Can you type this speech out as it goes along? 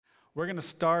We're going to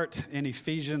start in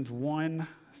Ephesians 1,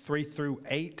 3 through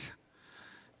 8.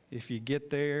 If you get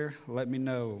there, let me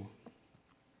know.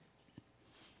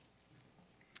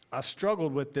 I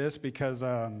struggled with this because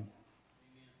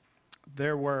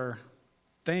there were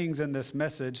things in this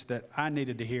message that I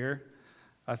needed to hear.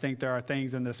 I think there are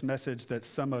things in this message that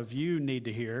some of you need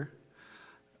to hear.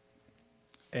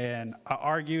 And I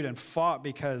argued and fought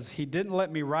because he didn't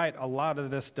let me write a lot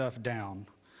of this stuff down.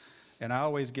 And I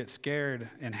always get scared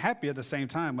and happy at the same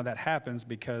time when that happens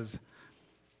because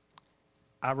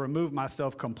I remove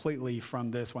myself completely from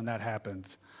this when that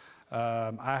happens.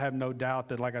 I have no doubt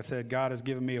that, like I said, God has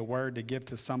given me a word to give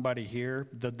to somebody here.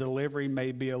 The delivery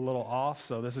may be a little off,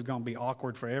 so this is going to be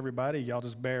awkward for everybody. Y'all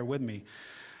just bear with me.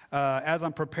 As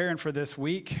I'm preparing for this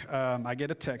week, I get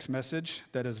a text message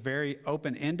that is very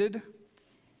open-ended.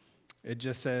 It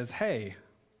just says, "Hey."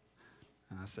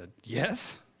 And I said,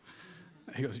 "Yes."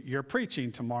 He goes, "You're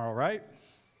preaching tomorrow, right?"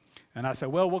 And I said,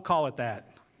 "Well, we'll call it that."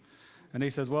 And he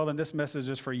says, "Well, then this message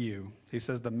is for you." He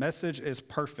says, "The message is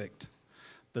perfect.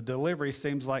 The delivery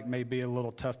seems like maybe a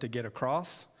little tough to get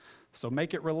across, so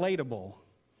make it relatable."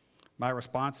 My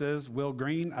response is, "Will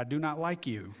Green, I do not like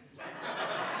you."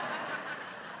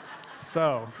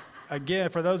 So, again,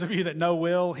 for those of you that know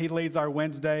Will, he leads our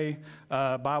Wednesday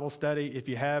Bible study. If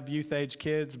you have youth-age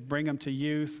kids, bring them to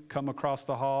youth, come across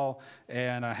the hall,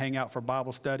 and hang out for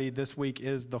Bible study. This week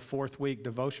is the 4th week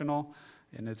devotional,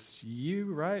 and it's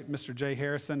you, right? Mr. Jay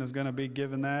Harrison is going to be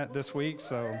giving that this week,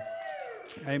 so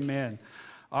amen.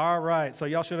 All right, so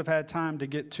y'all should have had time to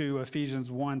get to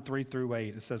Ephesians 1, 3 through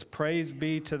 8. It says, "Praise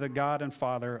be to the God and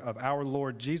Father of our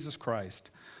Lord Jesus Christ,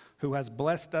 who has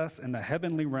blessed us in the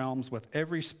heavenly realms with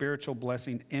every spiritual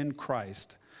blessing in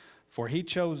Christ. For he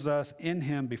chose us in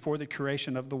him before the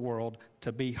creation of the world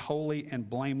to be holy and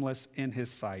blameless in his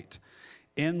sight.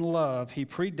 In love, he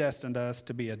predestined us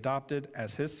to be adopted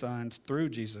as his sons through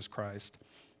Jesus Christ,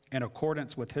 in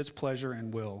accordance with his pleasure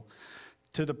and will,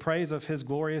 to the praise of his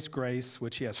glorious grace,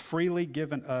 which he has freely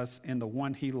given us in the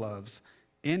one he loves.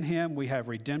 In him we have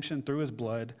redemption through his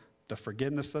blood, the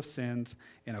forgiveness of sins,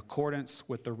 in accordance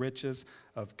with the riches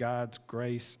of God's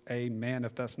grace." Amen.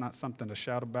 If that's not something to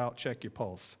shout about, check your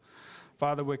pulse.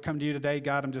 Father, we come to you today.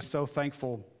 God, I'm just so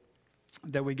thankful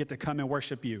that we get to come and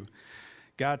worship you.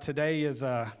 God, today is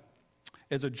a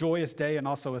joyous day and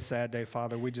also a sad day,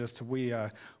 Father.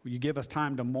 You give us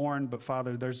time to mourn, but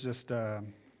Father, there's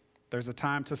a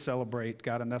time to celebrate,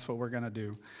 God, and that's what we're going to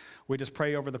do. We just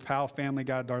pray over the Powell family,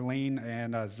 God, Darlene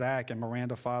and Zach and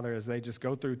Miranda, Father, as they just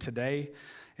go through today,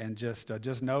 and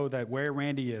just know that where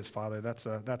Randy is, Father, that's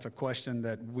a question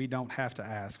that we don't have to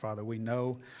ask, Father. We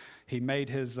know he made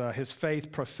his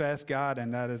faith profess, God,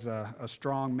 and that is a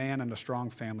strong man and a strong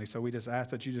family. So we just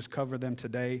ask that you just cover them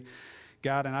today,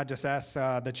 God, and I just ask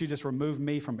that you just remove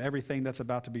me from everything that's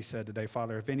about to be said today,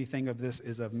 Father. If anything of this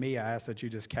is of me, I ask that you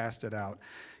just cast it out.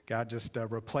 God, just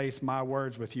replace my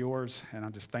words with yours, and I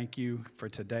just thank you for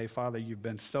today, Father. You've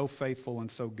been so faithful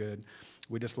and so good.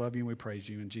 We just love you and we praise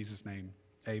you in Jesus' name.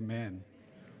 Amen.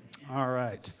 All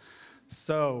right.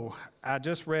 So I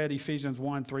just read Ephesians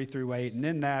 1, 3 through 8, and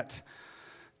in that,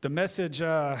 the message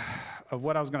of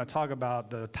what I was going to talk about,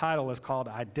 the title is called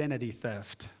Identity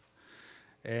Theft.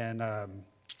 And I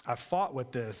fought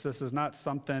with this. This is not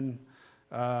something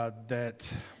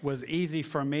that was easy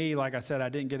for me. Like I said, I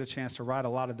didn't get a chance to write a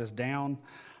lot of this down.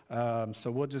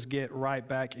 So we'll just get right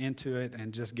back into it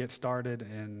and just get started,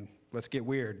 and let's get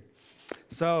weird.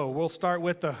 So we'll start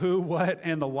with the who, what,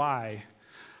 and the why.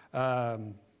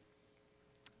 Our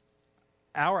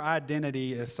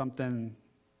identity is something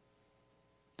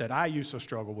that I used to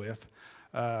struggle with.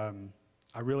 I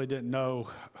really didn't know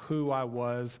who I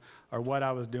was or what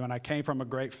I was doing. I came from a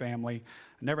great family.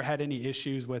 I never had any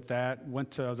issues with that.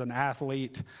 I was an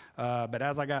athlete. But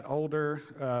as I got older,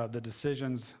 the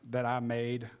decisions that I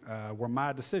made were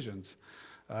my decisions.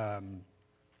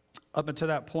 Up until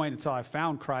that point, until I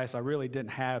found Christ, I really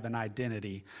didn't have an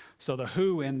identity. So the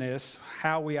who in this,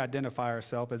 how we identify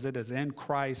ourselves, is it is in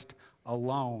Christ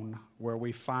alone where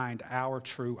we find our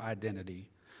true identity.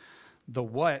 The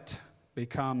what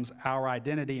becomes our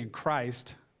identity in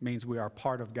Christ means we are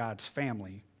part of God's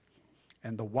family.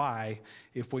 And the why,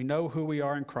 if we know who we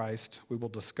are in Christ, we will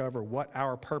discover what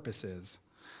our purpose is.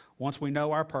 Once we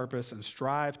know our purpose and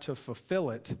strive to fulfill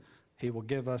it, he will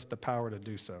give us the power to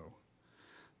do so.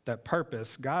 That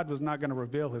purpose, God was not going to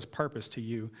reveal his purpose to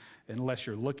you unless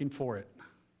you're looking for it.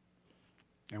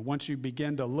 And once you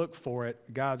begin to look for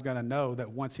it, God's going to know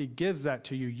that once he gives that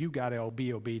to you, you got to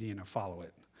be obedient and follow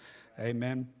it.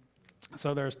 Amen.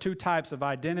 So there's two types of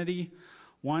identity.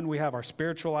 One, we have our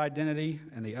spiritual identity,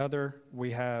 and the other,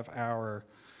 we have our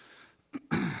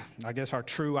I guess our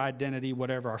true identity,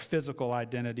 whatever, our physical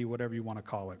identity, whatever you want to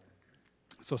call it.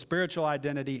 So spiritual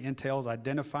identity entails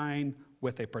identifying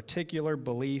with a particular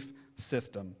belief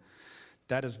system.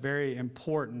 That is very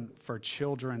important for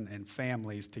children and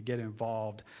families to get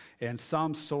involved in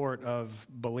some sort of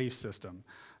belief system,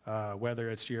 whether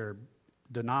it's your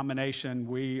denomination.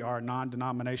 We are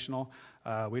non-denominational.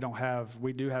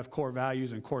 We do have core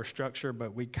values and core structure,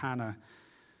 but we kind of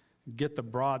get the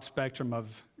broad spectrum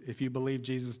of, if you believe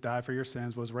Jesus died for your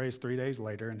sins, was raised 3 days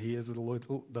later, and he is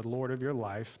the Lord of your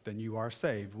life, then you are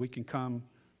saved. We can come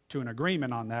to an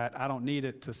agreement on that. I don't need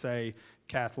it to say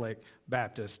Catholic,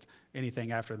 Baptist,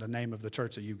 anything after the name of the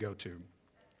church that you go to.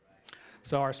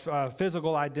 So our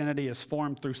physical identity is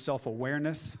formed through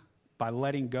self-awareness by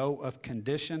letting go of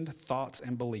conditioned thoughts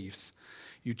and beliefs.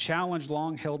 You challenge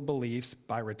long-held beliefs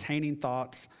by retaining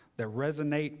thoughts that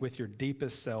resonate with your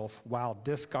deepest self while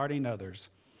discarding others.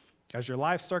 As your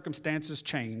life circumstances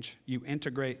change, you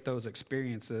integrate those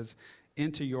experiences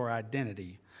into your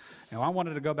identity. Now, I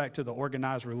wanted to go back to the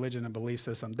organized religion and belief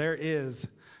system. There is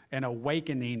an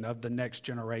awakening of the next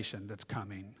generation that's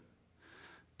coming.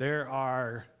 There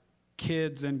are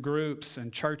kids and groups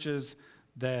and churches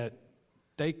that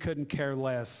they couldn't care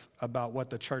less about what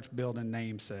the church building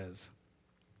name says.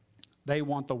 They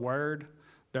want the word,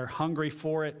 they're hungry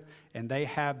for it, and they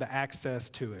have the access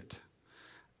to it.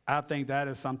 I think that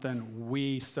is something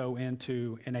we sow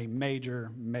into in a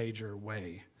major, major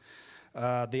way.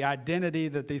 The identity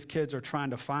that these kids are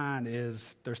trying to find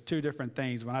is, there's two different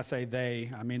things. When I say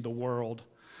they, I mean the world.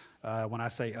 When I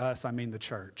say us, I mean the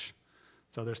church.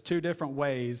 So there's two different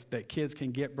ways that kids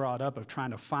can get brought up of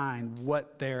trying to find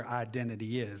what their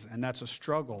identity is, and that's a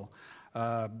struggle.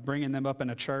 Bringing them up in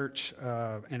a church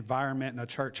environment, in a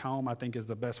church home, I think is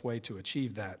the best way to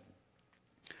achieve that.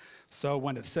 So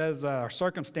when it says our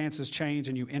circumstances change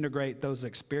and you integrate those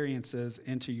experiences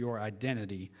into your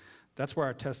identity, that's where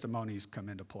our testimonies come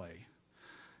into play.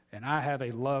 And I have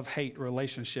a love-hate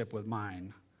relationship with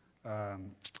mine.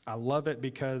 I love it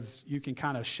because you can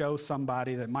kind of show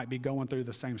somebody that might be going through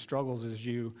the same struggles as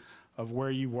you of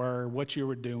where you were, what you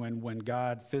were doing when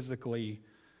God physically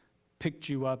picked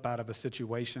you up out of a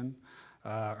situation,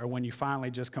 or when you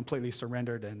finally just completely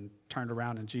surrendered and turned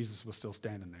around and Jesus was still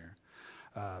standing there.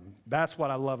 That's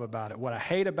what I love about it. What I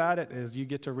hate about it is you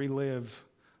get to relive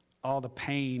all the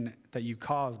pain that you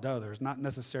caused others, not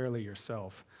necessarily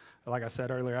yourself. Like I said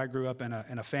earlier, I grew up in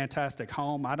a fantastic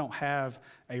home. I don't have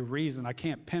a reason. I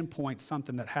can't pinpoint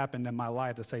something that happened in my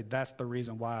life to say that's the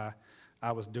reason why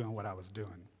I was doing what I was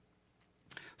doing.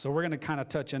 So we're going to kind of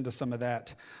touch into some of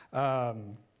that.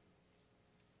 When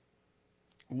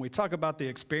we talk about the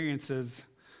experiences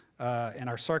and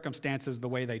our circumstances, the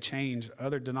way they change,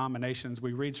 other denominations,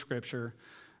 we read Scripture,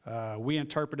 we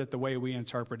interpret it the way we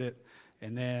interpret it,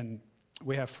 and then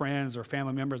we have friends or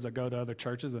family members that go to other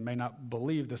churches that may not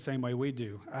believe the same way we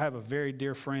do. I have a very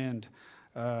dear friend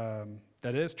that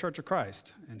is Church of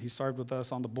Christ, and he served with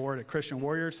us on the board at Christian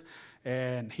Warriors,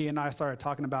 and he and I started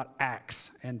talking about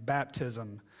Acts and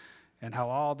baptism and how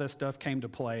all this stuff came to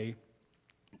play.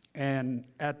 And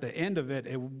at the end of it,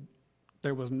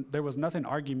 there was nothing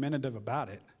argumentative about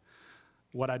it.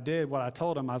 What I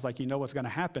told him, I was like, you know what's going to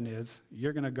happen is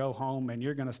you're going to go home and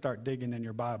you're going to start digging in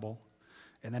your Bible.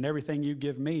 And then everything you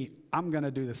give me, I'm going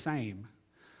to do the same.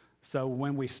 So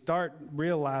when we start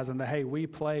realizing that, hey, we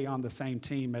play on the same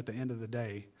team at the end of the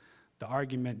day, the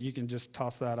argument, you can just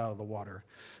toss that out of the water.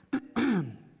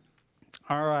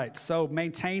 All right, so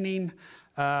maintaining,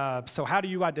 so how do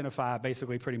you identify,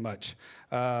 basically, pretty much?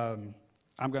 I'm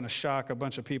going to shock a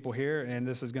bunch of people here, and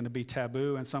this is going to be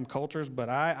taboo in some cultures, but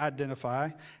I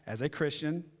identify as a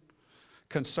Christian,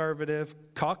 conservative,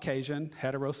 Caucasian,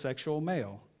 heterosexual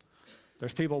male.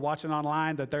 There's people watching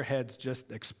online that their heads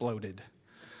just exploded.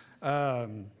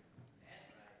 Right?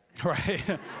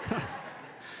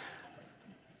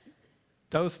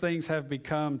 Those things have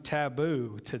become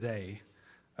taboo today.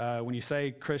 When you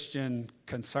say Christian,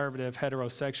 conservative,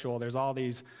 heterosexual, there's all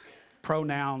these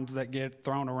pronouns that get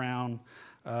thrown around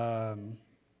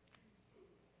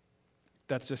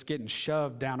that's just getting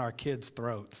shoved down our kids'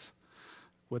 throats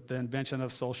with the invention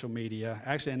of social media.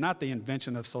 Actually, not the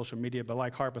invention of social media, but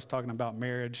like Harp was talking about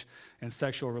marriage and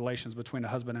sexual relations between a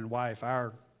husband and wife,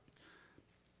 our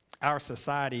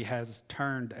society has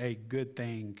turned a good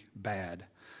thing bad.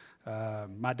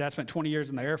 My dad spent 20 years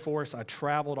in the Air Force. I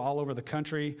traveled all over the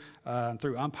country.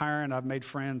 Through umpiring, I've made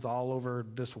friends all over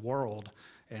this world.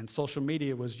 And social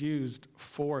media was used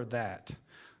for that.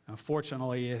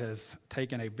 Unfortunately, it has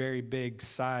taken a very big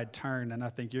side turn, and I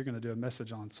think you're going to do a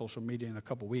message on social media in a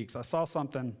couple weeks. I saw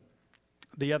something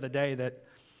the other day that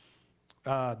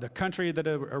The country that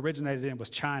it originated in was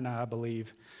China, I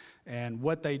believe. And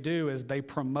what they do is they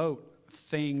promote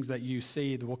things that you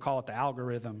see, we'll call it the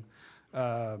algorithm.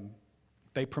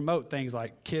 They promote things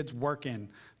like kids working,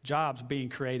 jobs being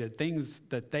created, things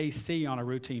that they see on a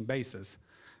routine basis.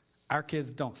 Our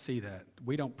kids don't see that.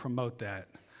 We don't promote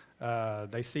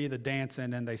that. They see the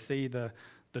dancing and they see the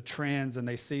trends and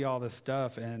they see all this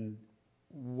stuff, and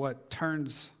what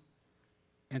turns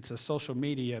into social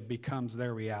media becomes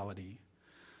their reality.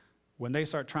 When they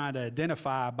start trying to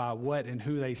identify by what and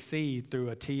who they see through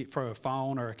a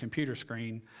phone or a computer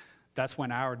screen, that's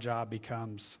when our job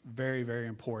becomes very, very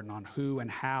important on who and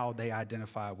how they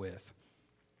identify with.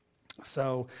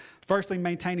 So, firstly,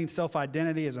 maintaining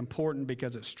self-identity is important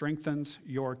because it strengthens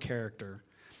your character.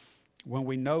 When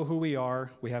we know who we are,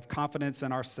 we have confidence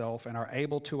in ourselves and are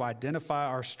able to identify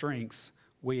our strengths,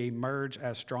 we emerge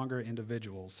as stronger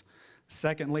individuals.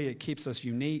 Secondly, it keeps us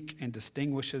unique and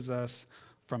distinguishes us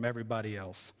from everybody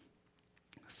else.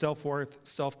 Self-worth,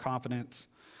 self-confidence,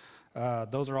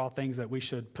 those are all things that we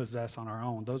should possess on our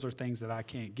own. Those are things that I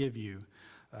can't give you.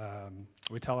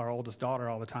 We tell our oldest daughter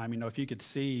all the time, if you could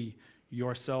see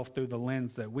yourself through the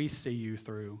lens that we see you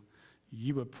through,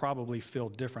 you would probably feel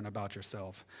different about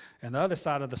yourself. And the other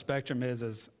side of the spectrum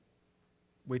is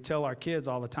we tell our kids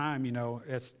all the time,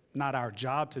 it's not our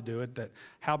job to do it, that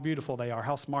how beautiful they are,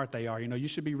 how smart they are. You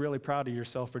should be really proud of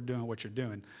yourself for doing what you're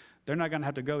doing. They're not going to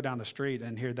have to go down the street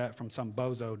and hear that from some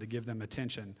bozo to give them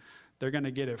attention. They're going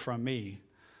to get it from me.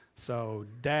 So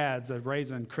dads that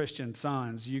raising Christian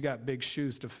sons, you got big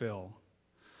shoes to fill.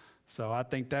 So I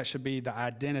think that should be the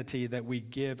identity that we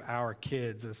give our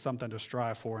kids, as something to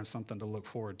strive for and something to look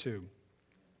forward to.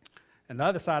 And the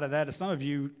other side of that is some of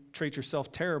you treat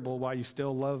yourself terrible while you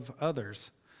still love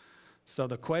others. So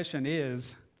the question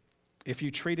is, if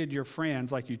you treated your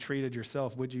friends like you treated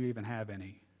yourself, would you even have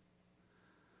any?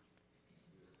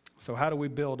 So how do we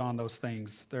build on those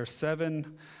things? There are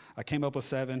 7. I came up with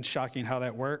 7. Shocking how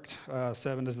that worked.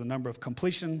 7 is the number of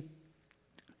completion.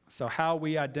 So how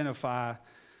we identify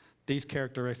these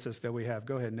characteristics that we have.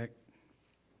 Go ahead, Nick.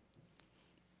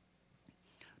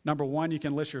 Number 1, you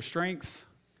can list your strengths.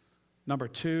 Number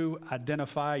 2,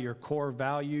 identify your core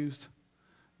values.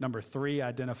 Number 3,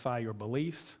 identify your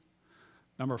beliefs.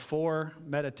 Number 4,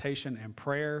 meditation and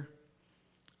prayer.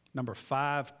 Number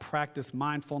 5, practice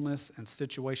mindfulness and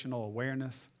situational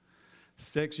awareness.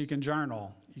 6, you can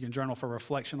journal. You can journal for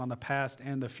reflection on the past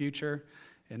and the future.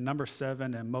 And number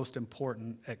 7, and most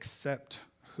important, accept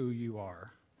who you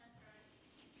are.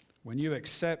 When you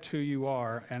accept who you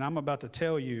are, and I'm about to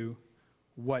tell you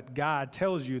what God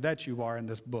tells you that you are in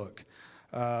this book.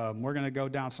 We're going to go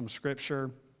down some scripture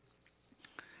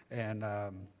and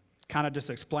kind of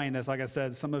just explain this. Like I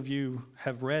said, some of you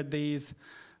have read these.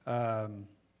 I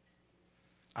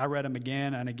read them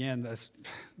again and again.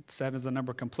 7 is the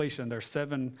number of completion. There's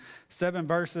seven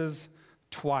verses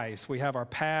twice. We have our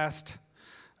past,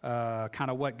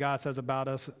 kind of what God says about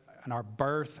us, and our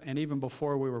birth, and even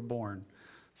before we were born.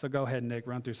 So go ahead, Nick,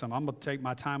 run through some. I'm going to take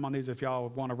my time on these. If y'all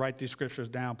want to write these scriptures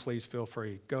down, please feel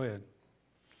free. Go ahead.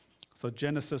 So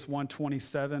Genesis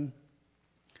 1:27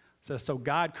 says, "So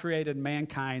God created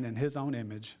mankind in his own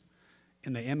image.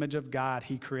 In the image of God,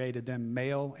 he created them,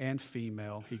 male and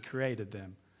female. He created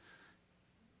them."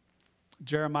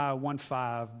 Jeremiah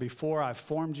 1:5, "Before I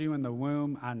formed you in the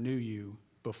womb, I knew you.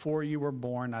 Before you were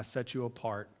born, I set you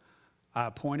apart. I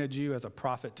appointed you as a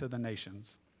prophet to the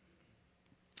nations."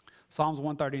 Psalms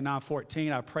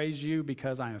 139:14, "I praise you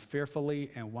because I am fearfully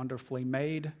and wonderfully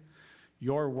made.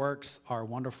 Your works are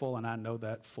wonderful, and I know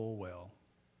that full well."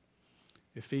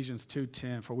 Ephesians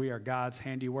 2:10, "For we are God's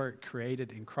handiwork,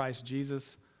 created in Christ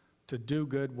Jesus to do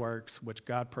good works, which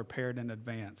God prepared in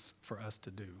advance for us to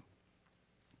do."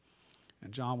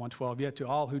 And John 1:12, "Yet to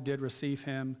all who did receive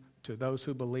him, to those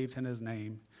who believed in his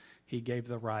name, he gave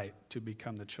the right to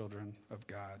become the children of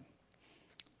God."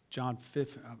 John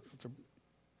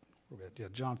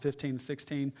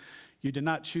 15:16, "You did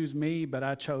not choose me, but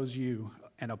I chose you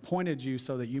and appointed you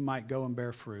so that you might go and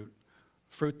bear fruit,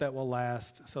 fruit that will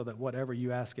last, so that whatever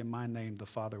you ask in my name, the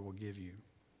Father will give you."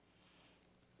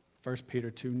 1 Peter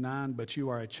 2:9, "But you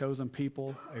are a chosen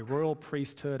people, a royal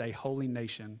priesthood, a holy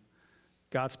nation,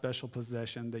 God's special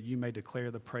possession, that you may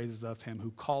declare the praises of him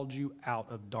who called you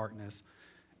out of darkness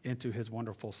into his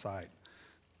wonderful sight."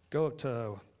 Go up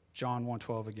to John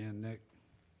 1:12 again, Nick.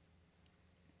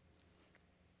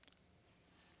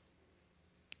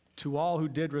 "To all who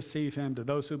did receive him, to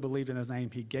those who believed in his name,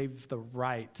 he gave the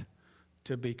right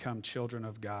to become children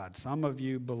of God." Some of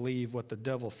you believe what the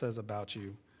devil says about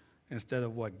you instead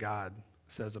of what God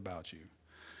says about you.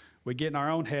 We get in our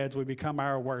own heads, we become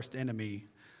our worst enemy.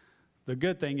 The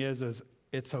good thing is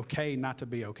it's okay not to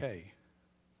be okay.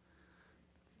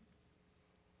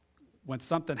 When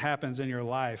something happens in your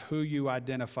life, who you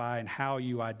identify and how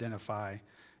you identify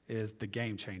is the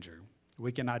game changer.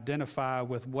 We can identify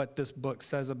with what this book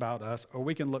says about us, or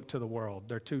we can look to the world.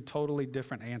 They're two totally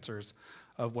different answers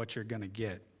of what you're going to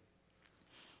get.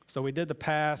 So we did the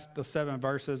past, the 7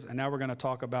 verses, and now we're going to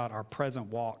talk about our present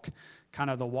walk, kind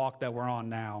of the walk that we're on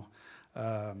now.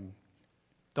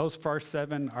 Those first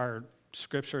 7 are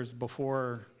scriptures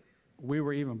before we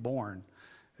were even born.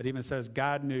 It even says,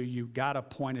 God knew you, God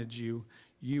appointed you,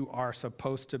 you are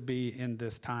supposed to be in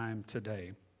this time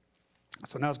today.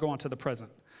 So now let's go on to the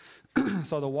present.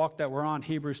 So the walk that we're on,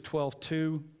 Hebrews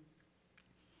 12:2,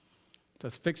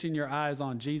 says, fixing your eyes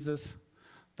on Jesus,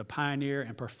 the pioneer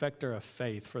and perfecter of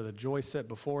faith. For the joy set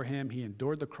before him, he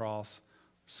endured the cross,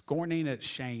 scorning its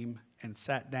shame, and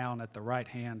sat down at the right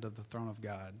hand of the throne of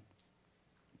God.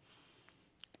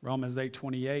 Romans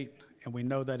 8:28, and we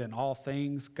know that in all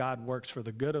things God works for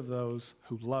the good of those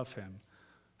who love him,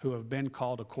 who have been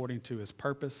called according to his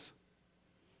purpose.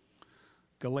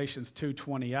 Galatians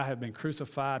 2:20, I have been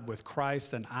crucified with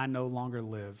Christ, and I no longer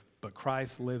live, but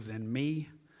Christ lives in me.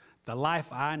 The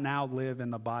life I now live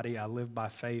in the body, I live by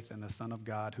faith in the Son of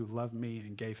God who loved me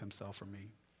and gave himself for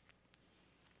me.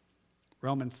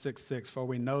 Romans 6:6, for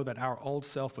we know that our old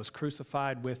self was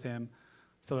crucified with him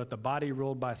so that the body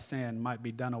ruled by sin might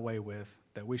be done away with,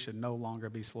 that we should no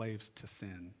longer be slaves to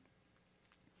sin.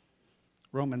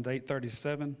 Romans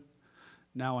 8:37,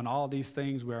 now in all these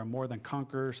things we are more than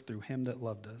conquerors through him that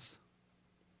loved us.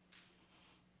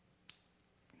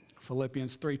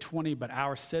 Philippians 3:20, but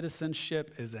our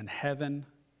citizenship is in heaven,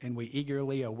 and we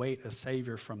eagerly await a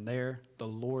Savior from there, the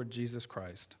Lord Jesus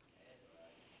Christ.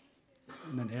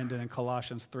 And then ended in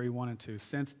Colossians 3:1-2,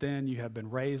 since then you have been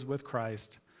raised with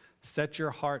Christ, set your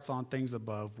hearts on things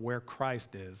above, where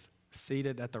Christ is,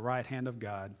 seated at the right hand of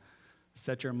God.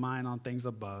 Set your mind on things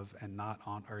above and not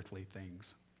on earthly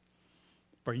things.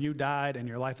 For you died, and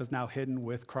your life is now hidden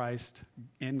with Christ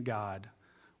in God.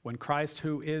 When Christ,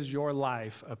 who is your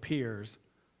life, appears,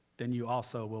 then you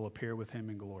also will appear with him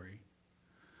in glory.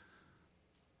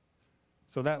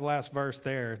 So that last verse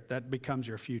there, that becomes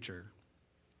your future.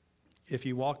 If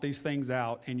you walk these things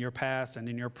out in your past and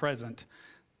in your present,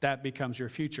 that becomes your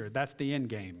future. That's the end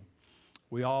game.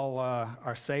 We all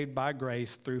are saved by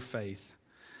grace through faith.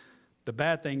 The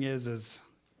bad thing is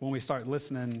when we start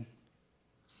listening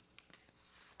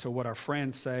to what our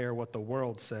friends say or what the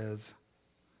world says,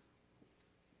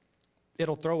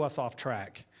 it'll throw us off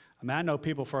track. I mean, I know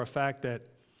people for a fact that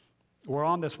we're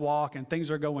on this walk and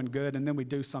things are going good, and then we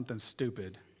do something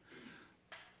stupid.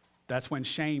 That's when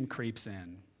shame creeps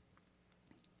in.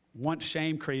 Once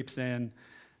shame creeps in,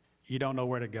 you don't know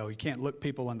where to go. You can't look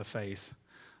people in the face.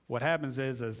 What happens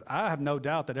is I have no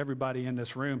doubt that everybody in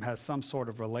this room has some sort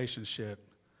of relationship.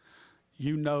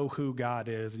 You know who God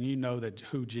is, and you know that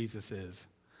who Jesus is.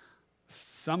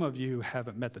 Some of you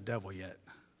haven't met the devil yet.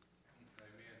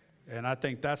 Amen. And I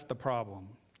think that's the problem.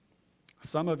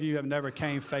 Some of you have never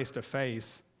came face to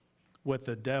face with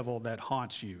the devil that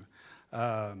haunts you.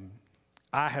 I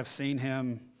have seen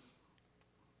him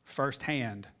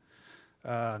firsthand.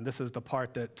 This is the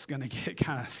part that's going to get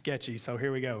kind of sketchy, so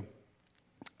here we go.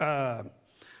 I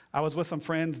was with some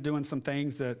friends doing some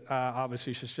things that I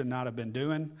obviously should not have been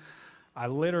doing. I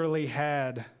literally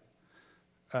had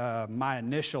my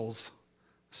initials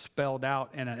spelled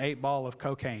out in an 8-ball of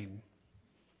cocaine.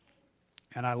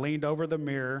 And I leaned over the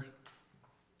mirror,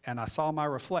 and I saw my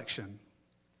reflection.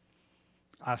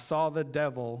 I saw the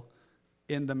devil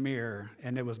in the mirror,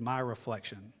 and it was my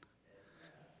reflection.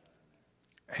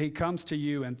 He comes to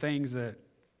you in things that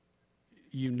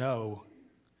you know.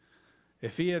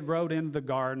 If he had rode into the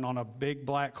garden on a big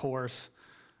black horse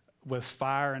with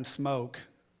fire and smoke,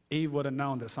 Eve would have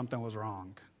known that something was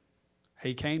wrong.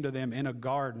 He came to them in a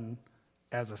garden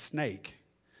as a snake.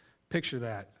 Picture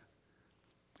that.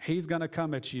 He's going to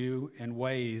come at you in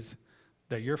ways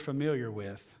that you're familiar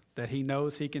with, that he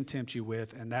knows he can tempt you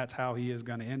with, and that's how he is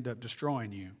going to end up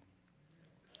destroying you.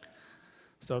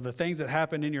 So the things that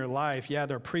happen in your life, yeah,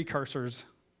 they're precursors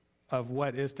of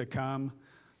what is to come,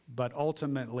 but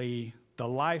ultimately, the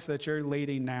life that you're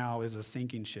leading now is a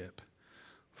sinking ship.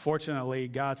 Fortunately,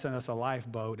 God sent us a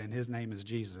lifeboat, and his name is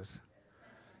Jesus.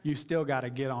 You still got to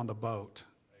get on the boat.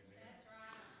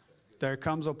 There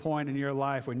comes a point in your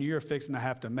life when you're fixing to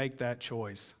have to make that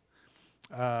choice.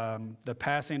 The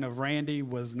passing of Randy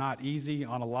was not easy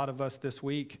on a lot of us this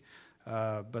week,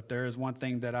 but there is one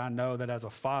thing that I know, that as a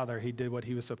father, he did what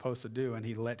he was supposed to do, and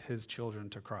he led his children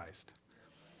to Christ.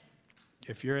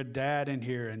 If you're a dad in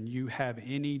here and you have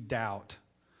any doubt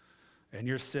and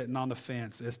you're sitting on the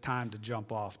fence, it's time to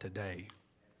jump off today.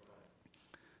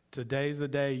 Today's the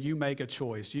day you make a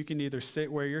choice. You can either sit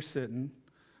where you're sitting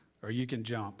or you can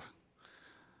jump.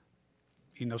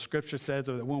 You know, Scripture says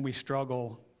that when we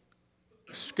struggle,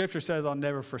 Scripture says, I'll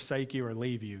never forsake you or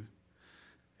leave you.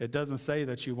 It doesn't say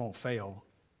that you won't fail.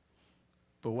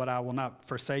 But what I will not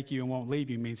forsake you and won't leave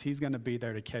you means he's going to be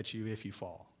there to catch you if you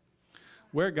fall.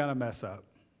 We're going to mess up.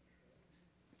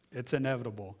 It's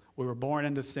inevitable. We were born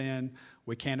into sin.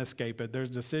 We can't escape it. There's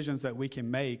decisions that we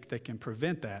can make that can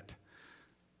prevent that.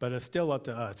 But it's still up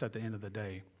to us at the end of the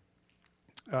day.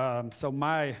 So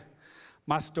my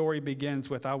story begins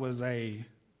with I was an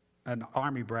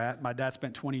Army brat. My dad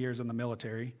spent 20 years in the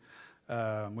military.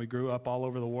 We grew up all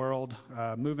over the world.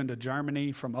 Moving to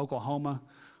Germany from Oklahoma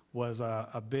was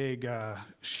a big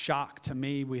shock to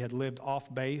me. We had lived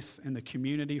off base in the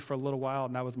community for a little while,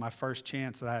 and that was my first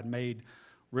chance that I had made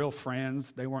real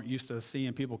friends. They weren't used to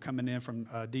seeing people coming in from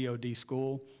DOD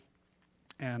school.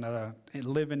 And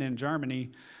living in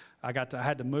Germany, I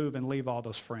had to move and leave all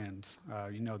those friends.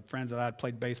 Friends that I had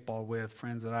played baseball with,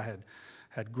 friends that I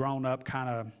had grown up kind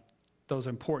of those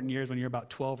important years when you're about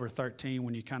 12 or 13,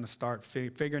 when you kind of start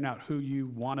figuring out who you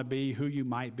want to be, who you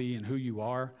might be, and who you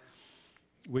are.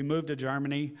 We moved to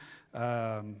Germany,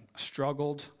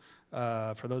 struggled.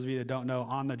 For those of you that don't know,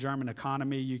 on the German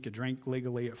economy, you could drink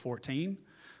legally at 14.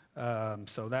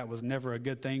 So that was never a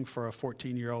good thing for a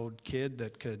 14-year-old kid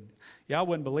that could, I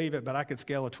wouldn't believe it, but I could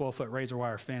scale a 12-foot razor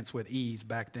wire fence with ease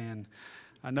back then.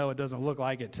 I know it doesn't look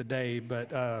like it today,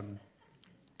 but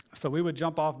so we would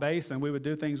jump off base and we would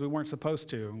do things we weren't supposed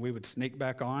to, and we would sneak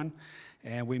back on.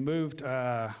 And we moved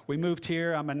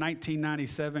here. I'm a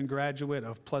 1997 graduate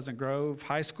of Pleasant Grove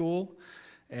High School,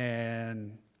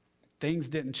 and things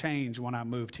didn't change when I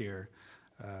moved here.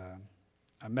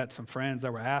 I met some friends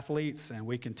that were athletes, and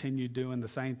we continued doing the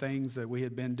same things that we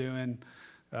had been doing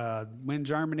in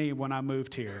Germany when I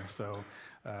moved here. So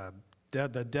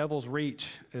the devil's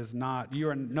reach is not,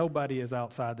 nobody is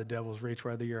outside the devil's reach,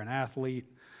 whether you're an athlete,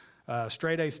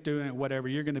 straight A student, whatever,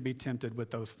 you're going to be tempted with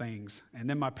those things. And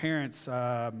then my parents,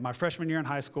 my freshman year in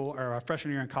high school, or my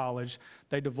freshman year in college,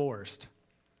 they divorced.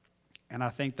 And I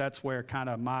think that's where kind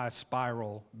of my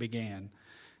spiral began.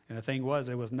 And the thing was,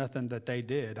 it was nothing that they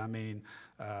did. I mean,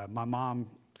 my mom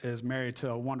is married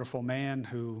to a wonderful man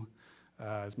who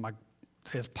is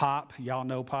his Pop. Y'all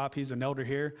know Pop. He's an elder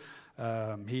here.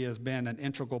 He has been an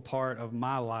integral part of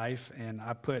my life, and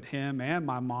I put him and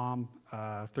my mom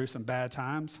through some bad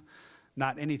times.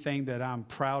 Not anything that I'm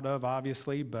proud of,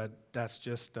 obviously, but that's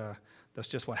just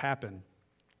what happened.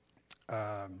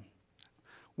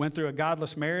 Went through a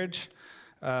godless marriage,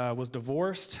 was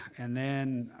divorced, and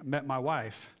then met my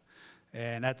wife.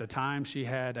 And at the time, she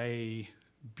had a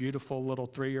beautiful little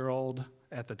 3-year-old,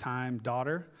 at the time,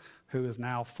 daughter, who is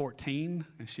now 14,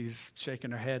 and she's shaking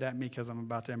her head at me because I'm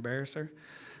about to embarrass her.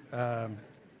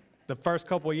 The first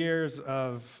couple of years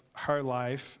of her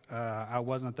life, I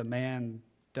wasn't the man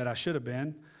that I should have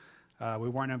been. We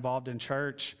weren't involved in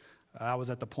church. I was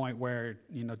at the point where,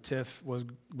 Tiff was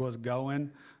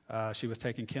going. She was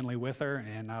taking Kinley with her,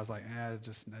 and I was like,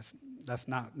 that's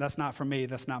not for me.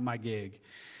 That's not my gig.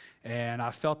 And I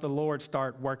felt the Lord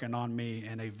start working on me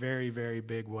in a very, very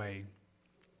big way.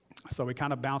 So we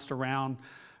kind of bounced around,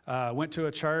 went to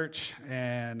a church,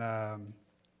 and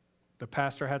the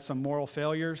pastor had some moral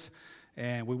failures,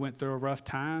 and we went through a rough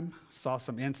time, saw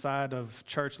some inside of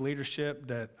church leadership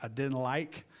that I didn't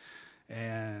like.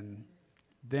 And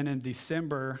then in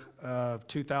December of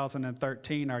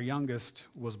 2013, our youngest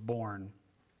was born.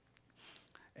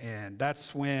 And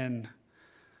that's when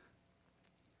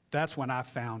I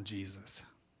found Jesus.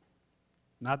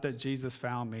 Not that Jesus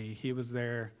found me. He was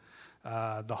there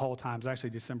the whole time. It was actually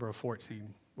December of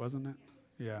 14, wasn't it?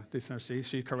 Yeah, December. See,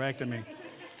 she corrected me.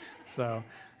 So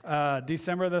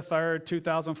December the 3rd,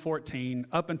 2014,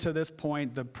 up until this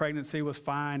point, the pregnancy was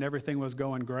fine. Everything was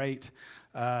going great.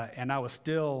 And I was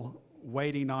still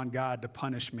waiting on God to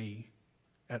punish me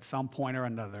at some point or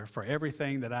another for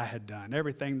everything that I had done,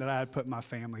 everything that I had put my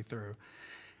family through.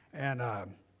 And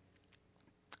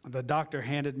the doctor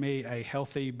handed me a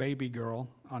healthy baby girl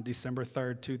on December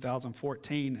 3rd,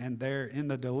 2014, and there in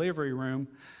the delivery room,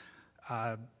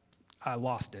 I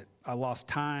lost it. I lost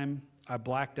time. I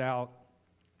blacked out.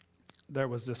 There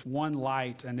was this one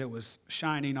light, and it was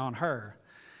shining on her.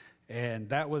 And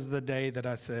that was the day that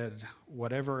I said,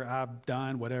 whatever I've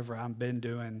done, whatever I've been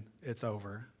doing, it's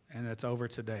over. And it's over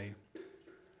today.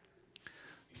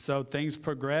 So things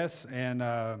progress,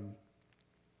 and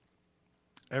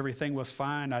everything was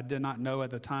fine. I did not know at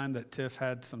the time that Tiff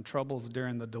had some troubles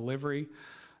during the delivery,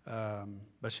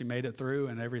 but she made it through,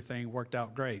 and everything worked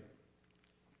out great.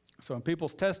 So in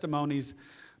people's testimonies,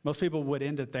 most people would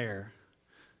end it there.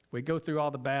 We go through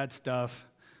all the bad stuff,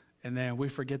 and then we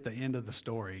forget the end of the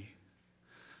story.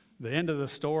 The end of the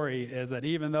story is that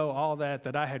even though all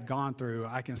that I had gone through,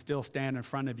 I can still stand in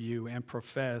front of you and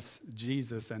profess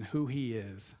Jesus and who he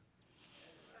is.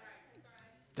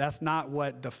 That's not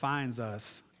what defines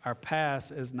us. Our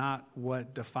past is not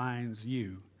what defines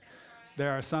you.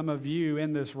 There are some of you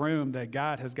in this room that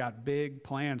God has got big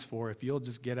plans for if you'll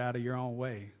just get out of your own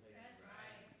way.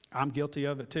 I'm guilty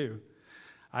of it too.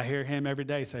 I hear him every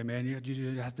day say, man,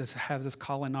 you have this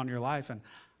calling on your life, and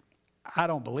I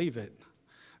don't believe it.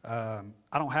 I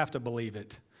don't have to believe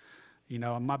it. You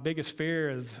know, my biggest fear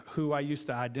is who I used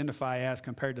to identify as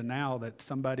compared to now, that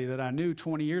somebody that I knew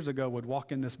 20 years ago would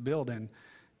walk in this building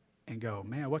and go,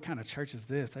 man, what kind of church is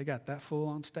this? They got that fool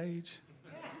on stage?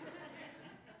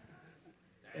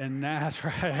 And that's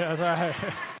right.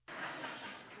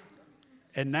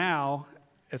 And now,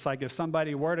 it's like if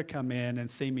somebody were to come in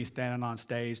and see me standing on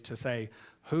stage to say,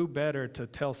 who better to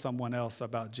tell someone else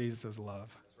about Jesus'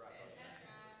 love?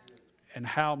 And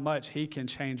how much he can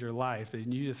change your life,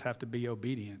 and you just have to be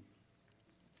obedient.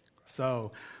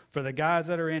 So for the guys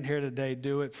that are in here today,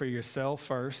 do it for yourself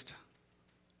first.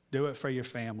 Do it for your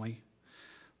family.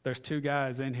 There's two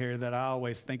guys in here that I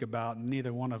always think about, and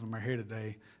neither one of them are here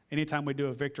today. Anytime we do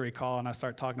a victory call and I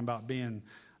start talking about being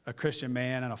a Christian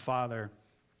man and a father,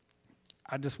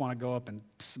 I just want to go up and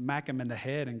smack them in the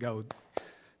head and go,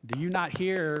 do you not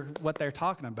hear what they're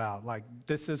talking about? Like,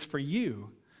 this is for you.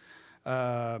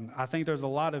 I think there's a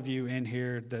lot of you in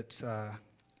here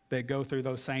that go through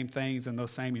those same things and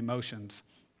those same emotions.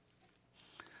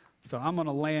 So I'm going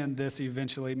to land this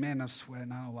eventually. Man, I'm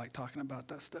sweating. I don't like talking about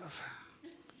that stuff.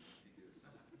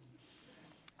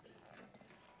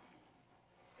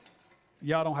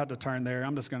 Y'all don't have to turn there.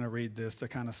 I'm just going to read this to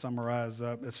kind of summarize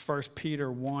up. It's 1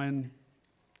 Peter 1,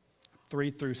 3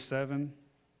 through 7.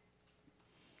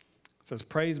 It says,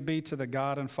 praise be to the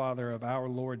God and Father of our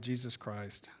Lord Jesus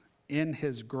Christ. In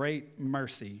his great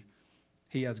mercy,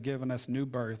 he has given us new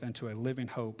birth into a living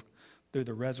hope through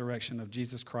the resurrection of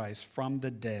Jesus Christ from the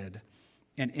dead,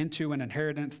 and into an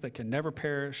inheritance that can never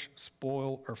perish,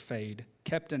 spoil, or fade,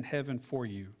 kept in heaven for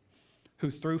you,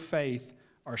 who through faith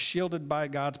are shielded by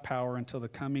God's power until the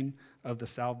coming of the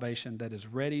salvation that is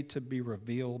ready to be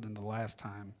revealed in the last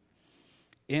time.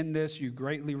 In this you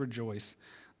greatly rejoice,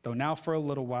 though now for a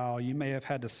little while you may have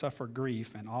had to suffer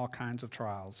grief and all kinds of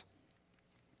trials.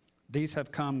 These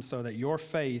have come so that your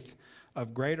faith,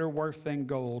 of greater worth than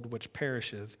gold, which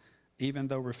perishes, even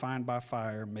though refined by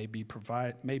fire, may be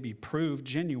proved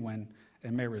genuine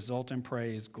and may result in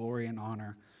praise, glory, and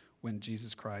honor when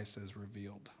Jesus Christ is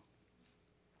revealed.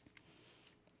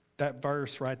 That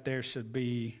verse right there should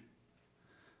be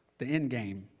the end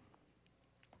game.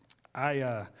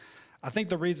 I think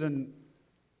the reason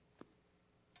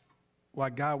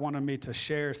why God wanted me to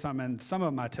share some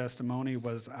of my testimony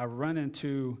was I run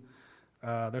into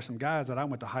there's some guys that I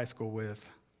went to high school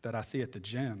with that I see at the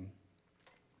gym.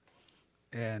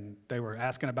 And they were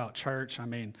asking about church. I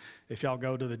mean, if y'all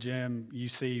go to the gym, you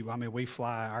see, we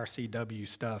fly RCW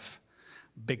stuff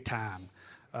big time.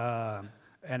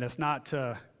 And it's not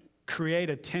to create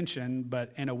attention,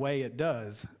 but in a way it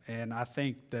does. And I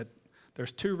think that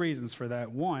there's two reasons for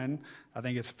that. One, I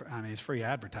think it's free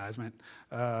advertisement.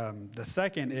 The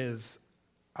second is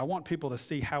I want people to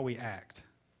see how we act.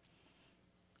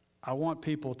 I want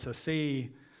people to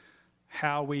see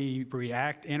how we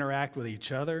interact with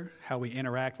each other, how we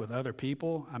interact with other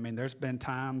people. I mean, there's been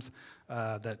times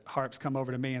that Harp's come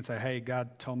over to me and say, hey,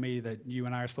 God told me that you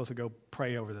and I are supposed to go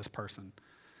pray over this person.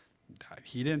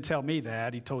 He didn't tell me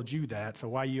that. He told you that. So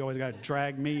why you always got to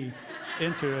drag me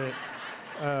into it?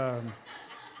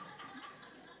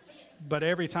 But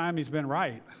every time he's been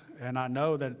right. And I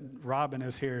know that Robin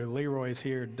is here, Leroy's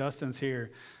here, Dustin's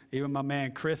here, even my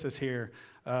man Chris is here.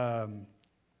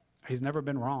 He's never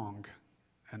been wrong.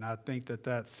 And I think that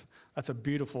that's a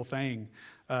beautiful thing.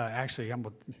 Actually, I'm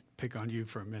going to pick on you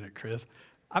for a minute, Chris.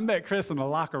 I met Chris in the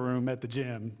locker room at the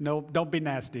gym. No, don't be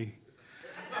nasty.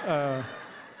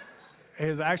 He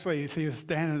was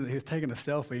standing, he was taking a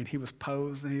selfie, and he was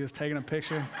posed, and he was taking a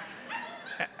picture.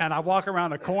 And I walk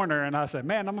around the corner, and I said,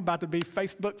 man, I'm about to be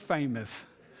Facebook famous.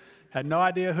 Had no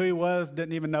idea who he was,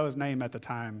 didn't even know his name at the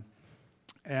time.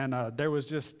 And there was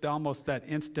just almost that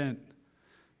instant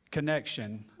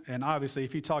connection. And obviously,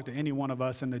 if you talk to any one of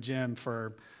us in the gym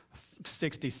for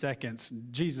 60 seconds,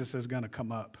 Jesus is going to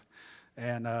come up.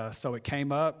 And so it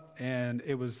came up, and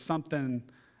it was something,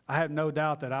 I have no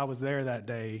doubt that I was there that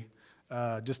day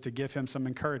just to give him some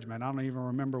encouragement. I don't even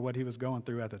remember what he was going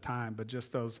through at the time, but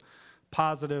just those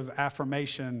positive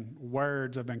affirmation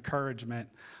words of encouragement.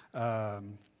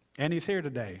 And he's here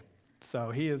today.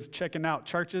 So he is checking out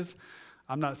churches.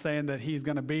 I'm not saying that he's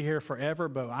going to be here forever,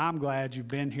 but I'm glad you've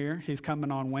been here. He's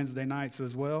coming on Wednesday nights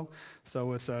as well.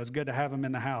 So it's good to have him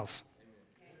in the house.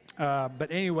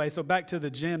 But anyway, so back to the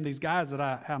gym. These guys that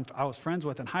I was friends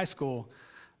with in high school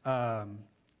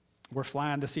were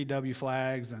flying the CW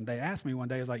flags, and they asked me one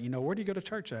day, I was like, where do you go to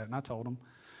church at? And I told them.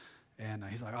 And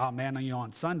he's like, oh, man,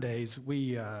 on Sundays,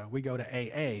 we go to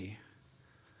AA.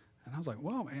 And I was like,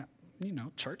 well,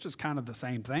 man, church is kind of the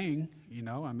same thing,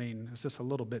 it's just a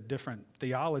little bit different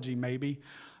theology maybe.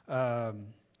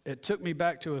 It took me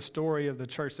back to a story of the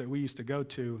church that we used to go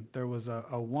to. There was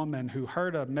a woman who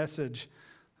heard a message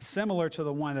similar to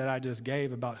the one that I just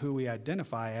gave about who we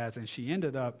identify as, and she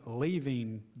ended up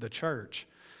leaving the church.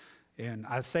 And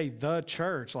I say the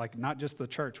church, like not just the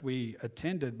church we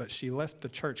attended, but she left the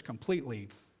church completely.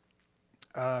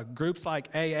 Groups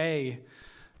like AA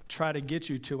try to get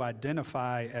you to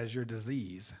identify as your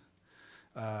disease.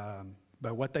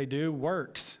 But what they do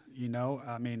works,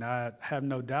 I have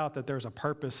no doubt that there's a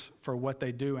purpose for what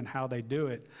they do and how they do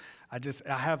it. I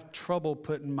have trouble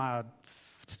putting my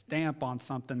stamp on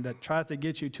something that tries to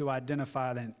get you to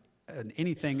identify than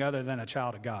anything other than a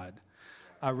child of God.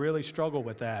 I really struggle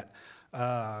with that.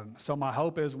 So my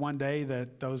hope is one day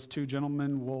that those two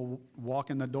gentlemen will walk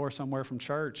in the door somewhere from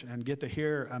church and get to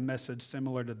hear a message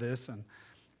similar to this, and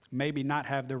maybe not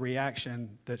have the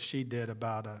reaction that she did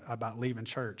about leaving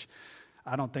church.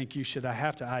 I don't think you should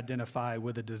have to identify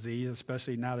with a disease,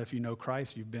 especially now that if you know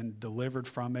Christ, you've been delivered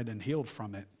from it and healed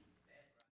from it.